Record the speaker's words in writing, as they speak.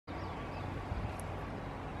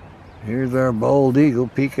Here's our bald eagle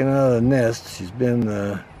peeking out of the nest. She's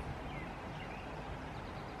been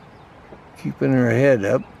keeping her head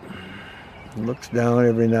up. Looks down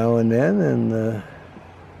every now and then, and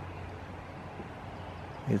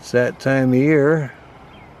it's that time of year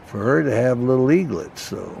for her to have little eaglets.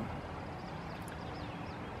 So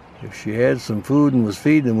if she had some food and was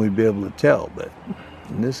feeding them, we'd be able to tell. But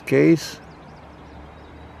in this case,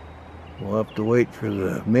 we'll have to wait for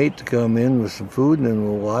the mate to come in with some food, and then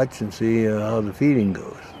we'll watch and see how the feeding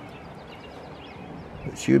goes.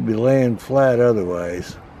 But she would be laying flat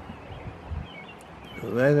otherwise.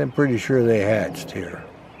 So I'm pretty sure they hatched here.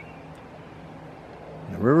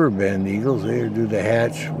 The riverbend eagles, they do the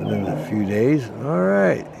hatch within a few days. All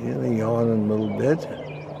right, they're yawning a little bit.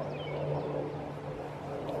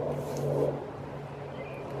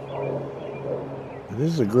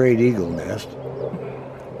 This is a great eagle nest.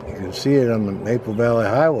 You can see it on the Maple Valley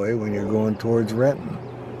Highway when you're going towards Renton.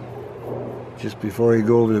 Just before you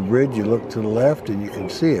go over the bridge, you look to the left and you can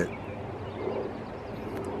see it.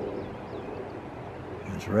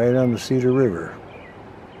 It's right on the Cedar River.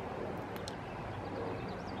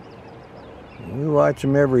 We watch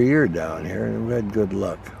them every year down here, and we've had good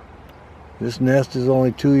luck. This nest is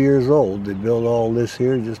only 2 years old. They built all this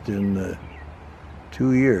here just in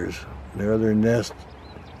 2 years. Their other nest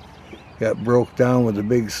got broke down with the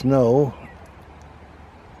big snow.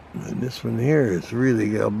 And this one here is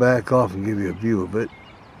really, I'll back off and give you a view of it.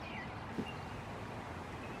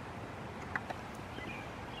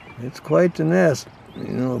 It's quite the nest.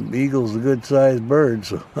 The eagle's a good-sized bird,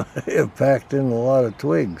 so they have packed in a lot of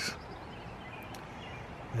twigs.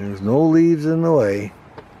 There's no leaves in the way.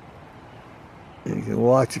 You can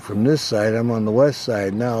watch it from this side. I'm on the west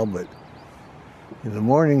side now, but in the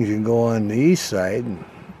mornings you can go on the east side and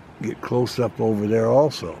get close up over there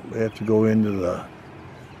also. We have to go into the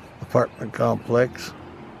apartment complex,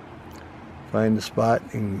 find the spot,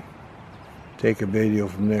 and take a video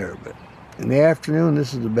from there. But in the afternoon,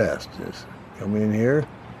 this is the best. Just come in here.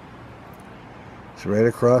 It's right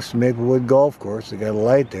across the Maplewood Golf Course. They got a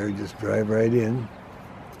light there. Just drive right in.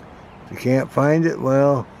 If you can't find it,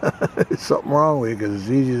 well, there's something wrong with it because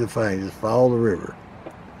it's easy to find. Just follow the river.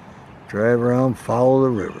 Drive around, follow the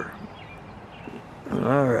river.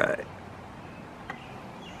 All right.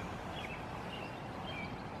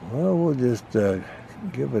 Well, we'll just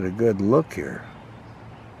give it a good look here.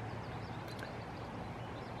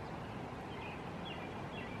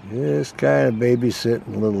 Just kind of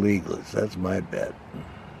babysitting little eaglets. That's my bet.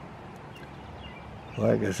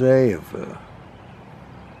 Like I say, if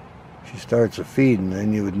she starts a feeding,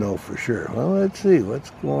 then you would know for sure. Well, let's see what's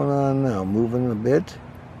going on now. Moving a bit.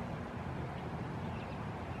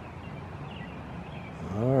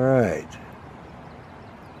 All right.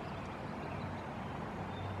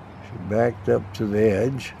 She backed up to the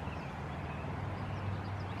edge.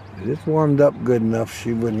 It's warmed up good enough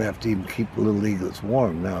she wouldn't have to even keep the little eaglets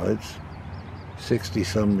warm. Now it's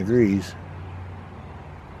 60-some degrees.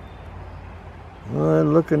 Well,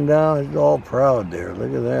 looking down, it's all proud there.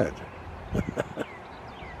 Look at that.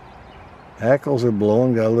 Hackles are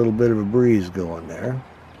blowing, got a little bit of a breeze going there.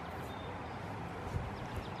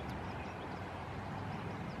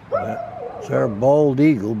 That's our bald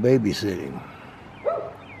eagle babysitting.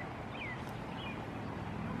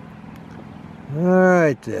 All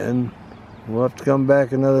right then, we'll have to come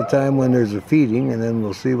back another time when there's a feeding, and then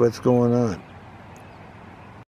we'll see what's going on.